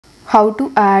How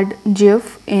to add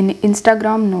GIF in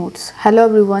Instagram notes. Hello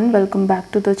everyone, welcome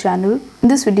back to the channel. In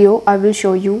this video I will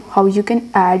show you how you can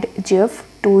add GIF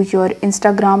to your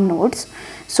Instagram notes.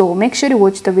 So make sure you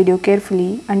watch the video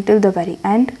carefully until the very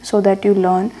end so that you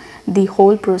learn the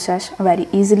whole process very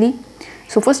easily.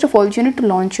 So first of all, you need to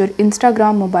launch your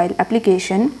Instagram mobile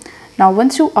application. Now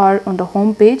once you are on the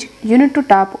home page, you need to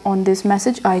tap on this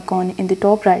message icon in the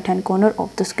top right hand corner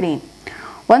of the screen.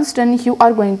 Once done, you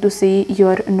are going to see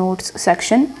your notes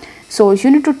section. So you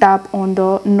need to tap on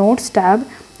the notes tab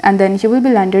and then you will be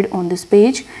landed on this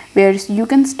page where you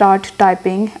can start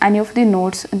typing any of the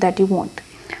notes that you want.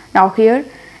 Now here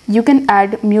you can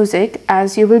add music,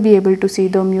 as you will be able to see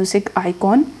the music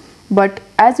icon. But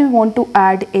as we want to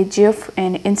add a GIF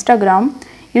in Instagram,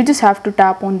 you just have to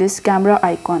tap on this camera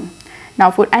icon. Now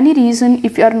for any reason,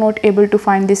 if you are not able to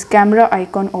find this camera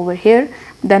icon over here,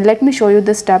 then let me show you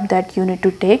the step that you need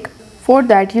to take. For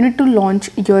that, you need to launch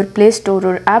your Play Store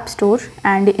or App Store,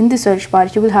 and in the search bar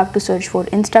you will have to search for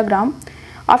Instagram.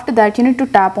 After that, you need to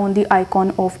tap on the icon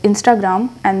of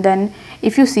Instagram, and then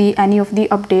if you see any of the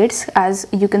updates, as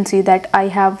you can see that I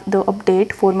have the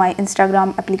update for my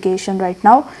Instagram application right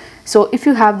now. So if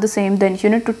you have the same, then you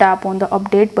need to tap on the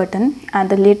update button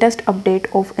and the latest update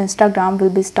of Instagram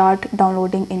will be start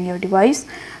downloading in your device.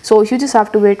 So you just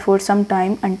have to wait for some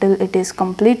time until it is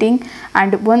completing,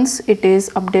 and once it is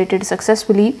updated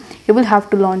successfully, you will have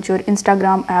to launch your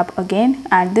Instagram app again,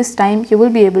 and this time you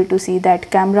will be able to see that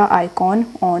camera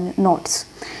icon on notes.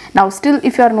 Now still,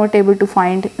 if you are not able to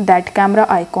find that camera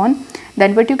icon,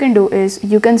 then what you can do is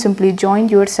you can simply join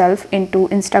yourself into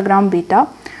Instagram beta.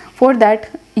 For that,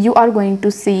 you are going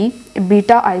to see a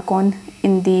beta icon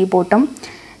in the bottom.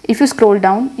 If you scroll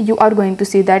down, you are going to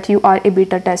see that you are a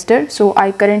beta tester. So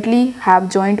I currently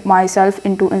have joined myself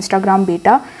into Instagram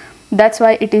beta. That's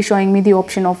why it is showing me the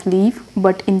option of leave,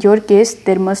 but in your case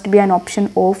there must be an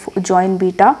option of join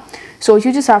beta. So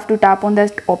you just have to tap on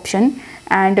that option,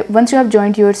 and once you have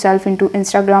joined yourself into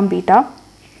Instagram beta,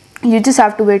 you just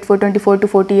have to wait for 24 to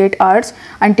 48 hours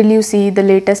until you see the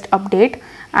latest update.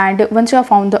 And once you have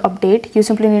found the update, you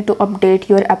simply need to update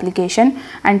your application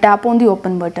and tap on the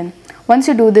open button. Once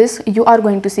you do this, you are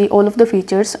going to see all of the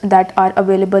features that are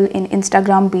available in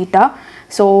Instagram beta,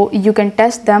 so you can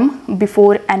test them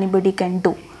before anybody can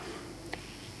do.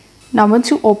 Now once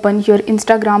you open your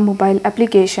Instagram mobile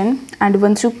application and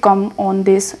once you come on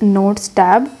this notes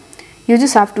tab, you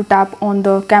just have to tap on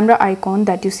the camera icon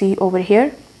that you see over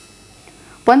here.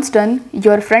 Once done,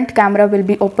 your front camera will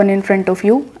be open in front of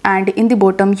you, and in the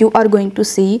bottom you are going to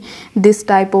see this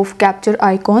type of capture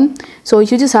icon. So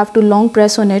you just have to long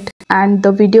press on it and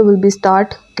the video will be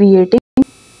start creating.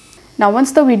 Now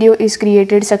once the video is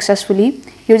created successfully,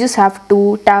 you just have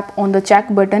to tap on the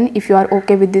check button if you are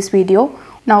okay with this video.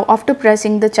 Now after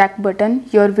pressing the check button,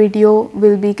 your video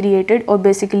will be created, or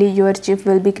basically your GIF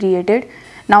will be created.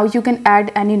 Now you can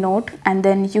add any note and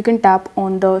then you can tap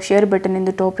on the share button in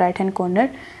the top right hand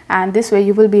corner, and this way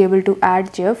you will be able to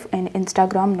add GIF in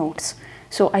Instagram notes.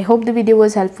 So I hope the video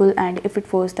was helpful, and if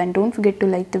it was, then don't forget to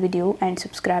like the video and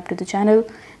subscribe to the channel.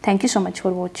 Thank you so much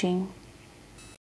for watching.